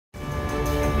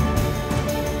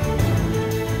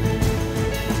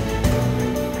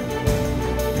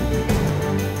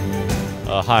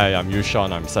Hi, I'm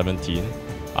Eu-Shaun, I'm 17.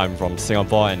 I'm from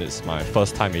Singapore and it's my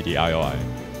first time at the IOI.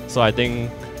 So I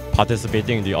think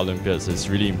participating in the Olympiads is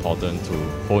really important to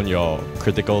hone your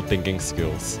critical thinking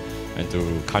skills and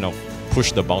to kind of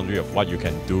push the boundary of what you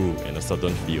can do in a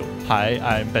certain field. Hi,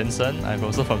 I'm Benson. I'm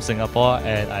also from Singapore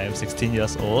and I am 16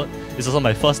 years old. It's also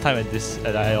my first time at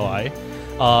IOI.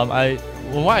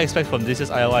 What I expect from this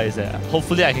year's IOI is that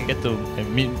hopefully I can get to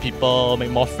meet people, make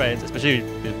more friends, especially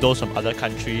with those from other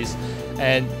countries,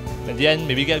 and at the end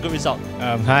maybe get a good result.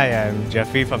 Hi, I'm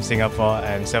Jeffrey from Singapore.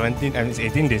 I'm 17. I'm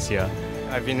 18 this year.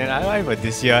 I've been at IOI for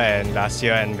this year and last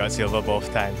year and got silver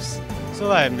both times.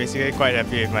 So I'm basically quite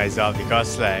happy with my result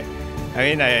because I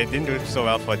didn't do so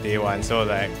well for day one.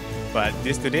 But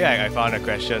today I found a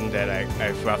question that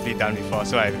I've roughly done before.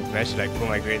 So I managed to pull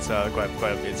my grades up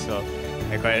quite a bit. So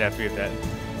I'm quite happy with that.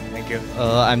 Thank you.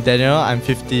 I'm Daniel, I'm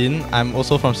 15. I'm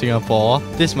also from Singapore.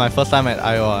 This is my first time at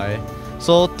IOI.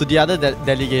 So to the other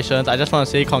delegations, I just want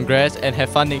to say congrats and have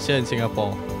fun next year in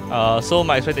Singapore. So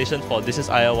my expectation for this year's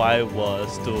IOI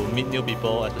was to meet new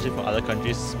people, especially from other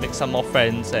countries, make some more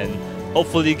friends and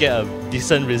hopefully get a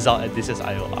decent result at this year's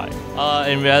IOI.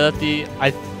 In reality,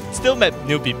 I still met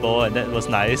new people and that was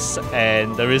nice,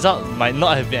 and the result might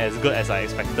not have been as good as I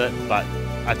expected, but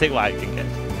I take what I can get.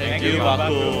 Thank you,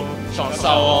 Baku. 爽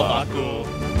少哦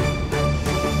，Baku。